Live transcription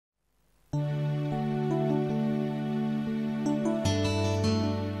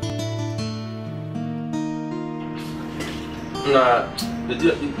Nah, I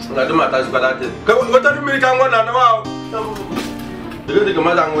don't matter about that. What are you making one now? The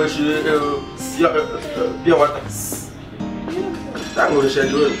madam wish you what? That will share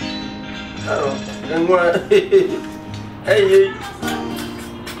you. And what? Hey,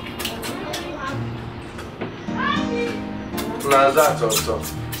 now that's also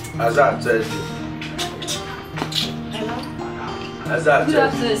as that says. As that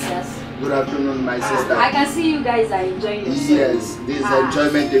says. Good afternoon, my sister. I can see you guys are enjoying yourself. Yes, this is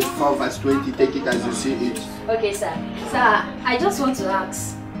enjoyment in 4 verse 20. Take it as you see it. Okay, sir. Sir, I just want to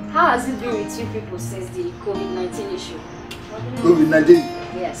ask, how has it been with you people since the COVID-19 issue? COVID-19?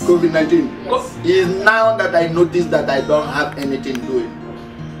 Yes. COVID-19? Yes. It is now that I notice that I don't have anything doing.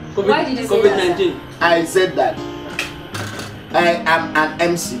 Why did you say COVID-19? I said that I am an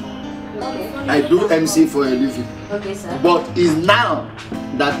MC. Okay. I do MC for a living. Okay, sir. But it's now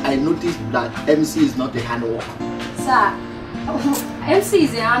that I noticed that MC is not a handwork. Sir, MC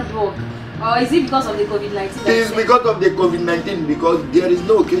is a handwork. Or is it because of the COVID-19? It is because of the COVID-19, because there is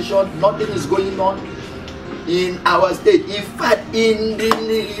no occasion, nothing is going on in our state. In fact, in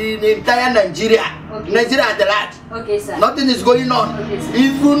the entire Nigeria, Okay. Nigeria at the large, Okay, sir. nothing is going on. Okay, sir.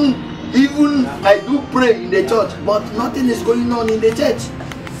 Even I do pray in the church, but nothing is going on in the church.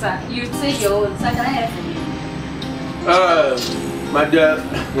 Sir, you say your own. Sir, can I hear from you? My dear,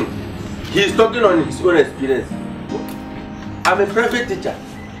 he's talking on his own experience. I'm a private teacher.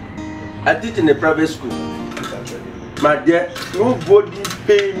 I teach in a private school. My dear, nobody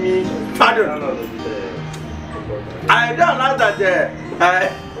pay me. Pardon. I realize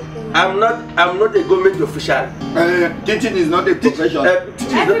that I'm not a government official. Teaching is not a profession.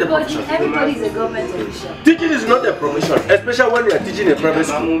 Teaching is not a profession. Everybody is a government official. Teaching is not a profession, especially when you are teaching a private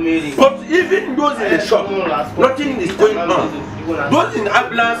school. But even those in the shop, nothing is going on. Those in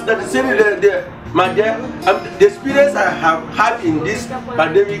ambulance that is saying there, my dear, the experience I have had in this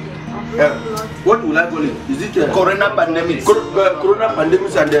pandemic, what will I call it? Is it Corona pandemic? Corona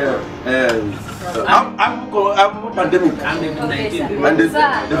pandemic and pandemic Okay, and the sir.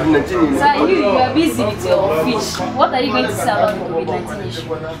 COVID-19. Sir, you are busy with your fish. What are you going to say about the COVID-19 issue?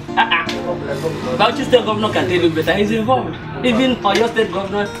 Bauchi State Governor can tell you better. He's involved. Even Oyo State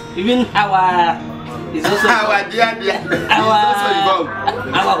Governor, even our is also Our dear,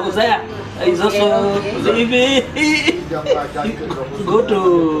 our Hosea is also even go to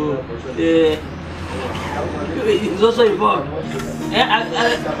he's also involved.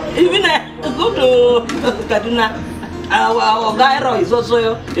 Even go to Kaduna, our Gairo is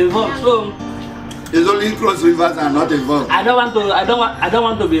also involved. So it's only Cross Rivers are not involved. I don't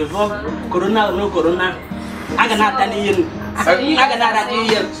want to be involved. Corona or no Corona, I cannot tell you. I cannot tell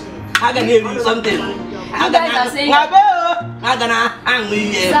you. I can hear something. You guys are saying that. Sir,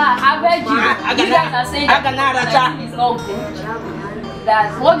 I beg you. You guys are saying that is not good. That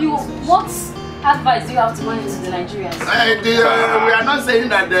what advice do you have to go into the Nigerians? We are not saying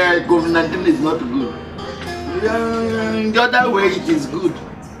that COVID-19 is not good. The other way it is good,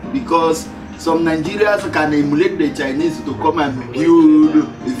 because some Nigerians can emulate the Chinese to come and build a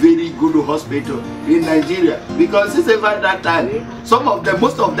very good hospital in Nigeria. Because it's about that time,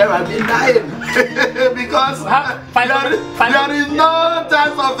 most of them have been dying. Because there is no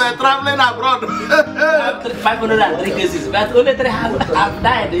chance of traveling abroad. 503 cases, but only 3 have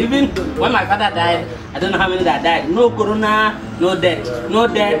died. Even when my father died, I don't know how many that died. No Corona, no death. No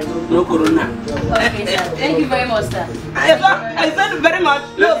death, no Corona. Okay, sir. Thank you very much, sir. I said very much.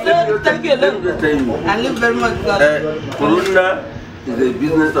 No, sir, thank you. I live very much. Corona is a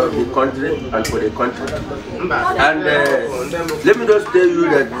business of the country and for the country. And let me just tell you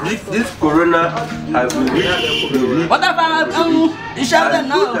that this Corona has been rich. What about And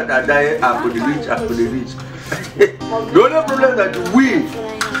those that are dying are for the rich, are for the rich. The only problem that we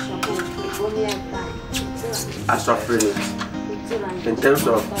are suffering in terms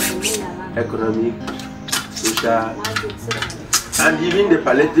of economic, social, and even the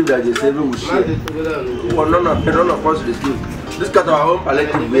palliative that they say we share. Well, none of us receive. This got our own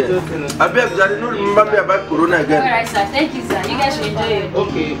palliative here. I beg that you don't remember me about Corona again. Alright, sir. Thank you, sir. You guys should enjoy it.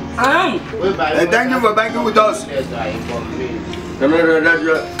 Okay. Thank you for banking with us.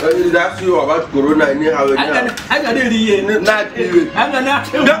 That's you about Corona anyhow.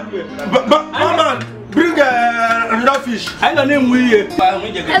 But Mama, bring another fish.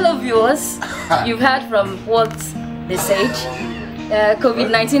 Hello, viewers. You've heard from what they said.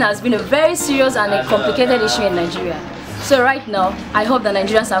 COVID-19 has been a very serious and a complicated issue in Nigeria. So right now, I hope the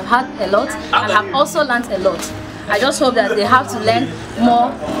Nigerians have had a lot and have also learned a lot. I just hope that they have to learn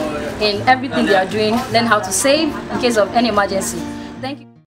more in everything they are doing, learn how to save in case of any emergency. Thank you.